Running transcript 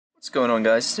What's going on,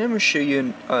 guys? Today I'm going to show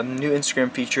you a new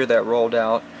Instagram feature that rolled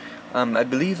out. I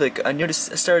believe, I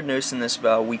started noticing this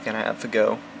about a week and a half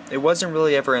ago. It wasn't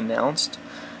really ever announced.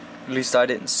 At least I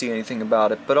didn't see anything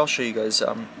about it, but I'll show you guys.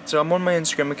 So I'm on my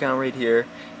Instagram account right here.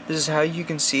 This is how you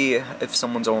can see if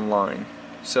someone's online.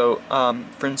 So,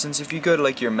 for instance, if you go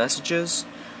to your messages,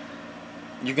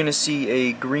 you're going to see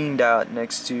a green dot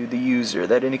next to the user.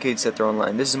 That indicates that they're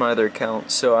online. This is my other account,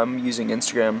 so I'm using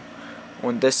Instagram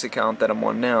on this account that I'm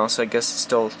on now, so I guess it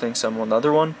still thinks I'm on the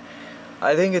other one.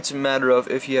 I think it's a matter of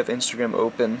if you have Instagram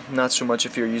open, not so much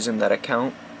if you're using that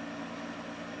account.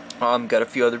 Got a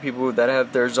few other people that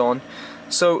have theirs on.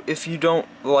 So if you don't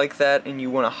like that and you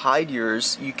want to hide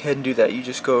yours, you can do that. You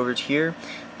just go over to here,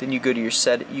 then you go to your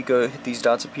you go hit these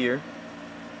dots up here.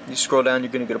 You scroll down,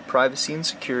 you're going to go to privacy and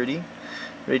security.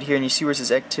 Right here, and you see where it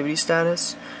says activity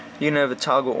status. You're going to have a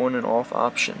toggle on and off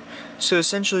option. So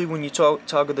essentially when you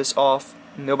toggle this off,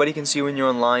 nobody can see when you're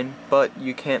online, but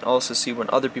you can't also see when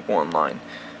other people are online.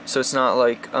 So it's not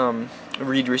like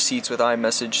read receipts with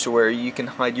iMessage to where you can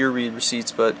hide your read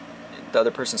receipts but the other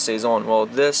person stays on. Well,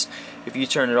 this, if you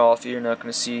turn it off, you're not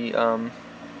going to see the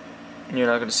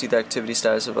activity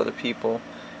status of other people,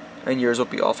 and yours will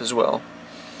be off as well.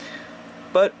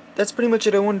 But that's pretty much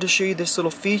it. I wanted to show you this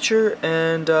little feature,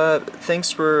 and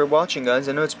thanks for watching, guys.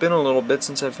 I know it's been a little bit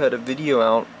since I've had a video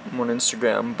out on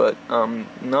Instagram, but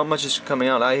not much is coming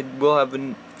out. I will have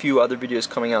a few other videos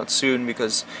coming out soon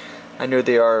because I know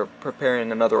they are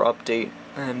preparing another update.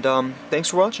 And thanks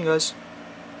for watching, guys.